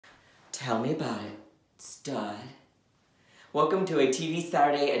Tell me about it, stud. Welcome to a TV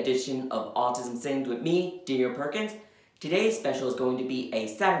Saturday edition of Autism Sings with me, Daniel Perkins. Today's special is going to be a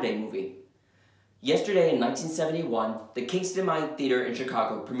Saturday movie. Yesterday in 1971, the Kingston Theater in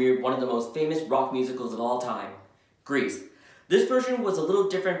Chicago premiered one of the most famous rock musicals of all time, Grease. This version was a little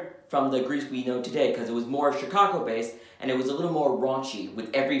different from the Grease we know today because it was more Chicago-based and it was a little more raunchy with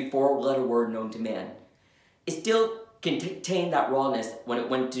every four-letter word known to man. It still contained that rawness when it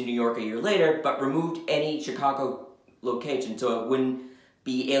went to New York a year later, but removed any Chicago location so it wouldn't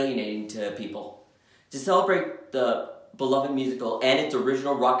be alienating to people. To celebrate the beloved musical and its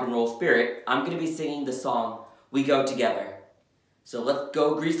original rock and roll spirit, I'm going to be singing the song We Go Together. So let's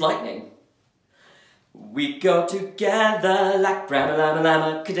go Grease Lightning. We go together like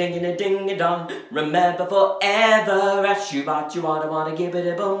ram-a-lam-a-lam-a, ka-ding-a-ding-a-dong. Remember forever, as you wanna give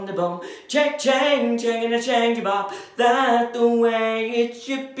it a boom-da-boom. Chang-chang, chang-a-chang-a-bop, that's the way it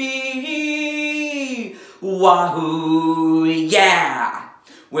should be. Wahoo, yeah!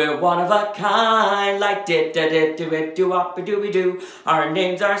 We're one of a kind, like dip-da-dip-do-it-do-wop-a-doo-be-doo. Our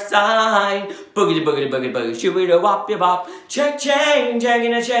names are signed, boogity-boogity-boogity-boogity, shoo-be-do-wop-ya-bop. Chang-chang,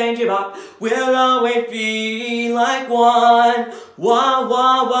 chang-a-chang-a-bop, we'll always be like one, one.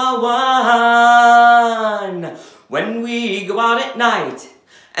 When we go out at night,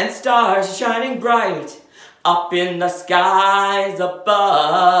 and stars are shining bright, up in the skies above,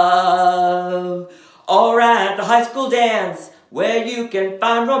 or at the high school dance, where you can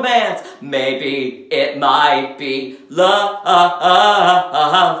find romance. Maybe it might be love.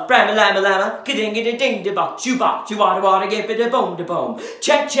 Bram-a-lam-a-lam-a, ka-ding-a-ding-da-bop, shoo-bop, shoo-wada-wada, give-it-a-boom-da-boom.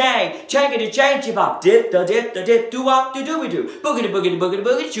 Chang-chang, chang-a-da-chang-a-bop, dip-da-dip-da-dip, do-wop-da-doo-be-doo,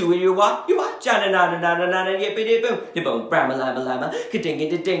 boogity-boogity-boogity-boogity, shoo-a-doo-wop, you-wop, cha-na-na-na-na-na-na, give-it-a-boom, da-boom, Bram-a-lam-a-lam-a,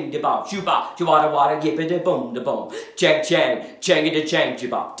 ka-ding-a-ding-da-bop, shoo-bop, shoo-wada-wada, give-it-a-boom-da-boom. Chang-chang,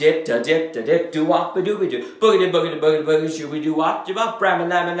 chang-a-da-chang-a-bop, dip-da-dip-da-dip, do-wop-a-doo-be-doo, boogity-boogity-boogity-boogity, shoo-a-doo-wop,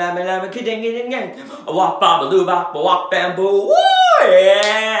 Bram-a-lam-a-lam-a-lam-a, ka-ding-a-ding-gang, a-wop-bop-a-loo-bop, a-wop-bamboo, woo,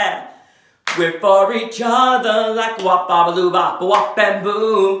 yeah! We're for each other like a wop-bop-a-loo-bop, a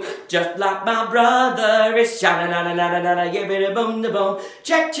wop-bam-boom. Just like my brother is sha-na-na-na-na-na-na, give-it-a-boom-da-boom.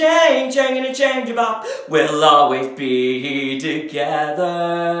 Chang-chang, chang-a-da-chang-a-bop, we'll always be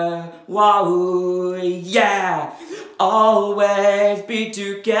together. Wahoo, yeah! Always be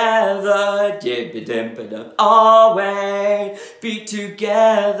together, dip-a-dip-a-dip. Always be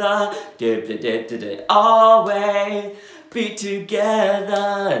together, dip-a-dip-a-dip. Always be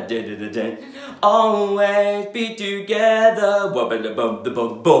together, da-da-da-da. Always be together,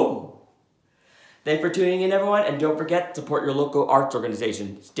 wub-a-da-bum-da-bum-boom. Thanks for tuning in, everyone, and don't forget to support your local arts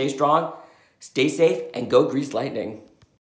organization. Stay strong, stay safe, and go Grease Lightning.